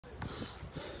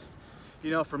You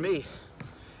know, for me,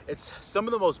 it's some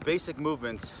of the most basic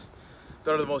movements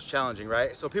that are the most challenging,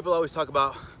 right? So people always talk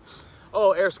about,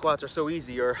 oh, air squats are so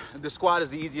easy, or the squat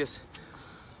is the easiest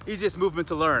movement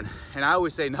to learn. And I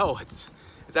always say, no, it's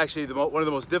actually one of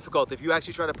the most difficult if you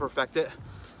actually try to perfect it.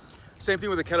 Same thing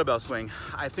with the kettlebell swing.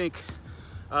 I think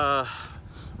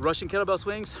Russian kettlebell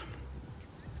swings,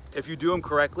 if you do them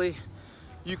correctly,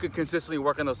 you can consistently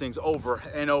work on those things over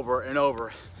and over and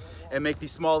over and make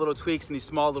these small little tweaks and these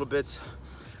small little bits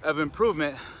of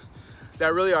improvement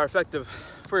that really are effective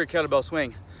for your kettlebell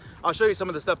swing. I'll show you some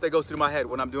of the stuff that goes through my head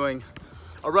when I'm doing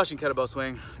a Russian kettlebell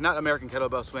swing, not American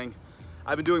kettlebell swing.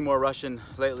 I've been doing more Russian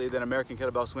lately than American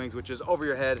kettlebell swings, which is over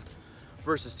your head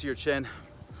versus to your chin.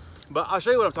 But I'll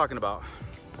show you what I'm talking about.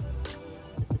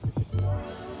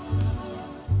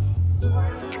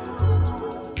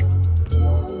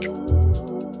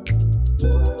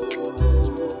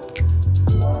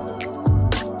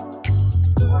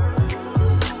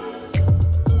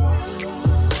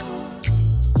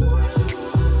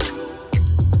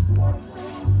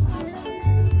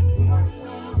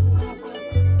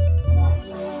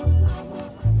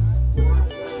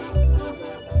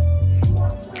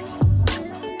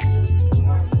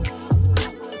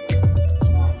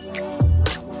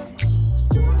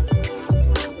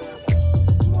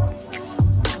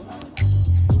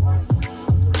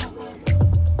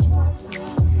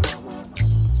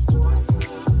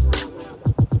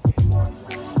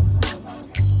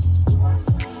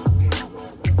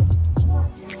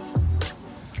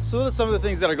 So those are some of the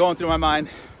things that are going through my mind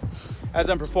as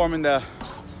I'm performing the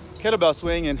kettlebell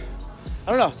swing, and I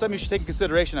don't know, something you should take in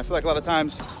consideration. I feel like a lot of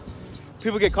times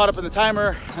people get caught up in the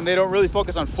timer and they don't really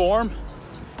focus on form,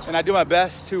 and I do my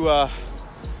best to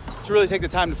really take the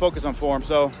time to focus on form.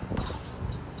 So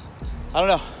I don't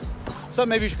know, something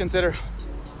maybe you should consider.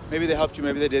 Maybe they helped you,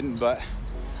 maybe they didn't, but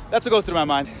that's what goes through my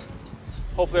mind.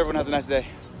 Hopefully everyone has a nice day.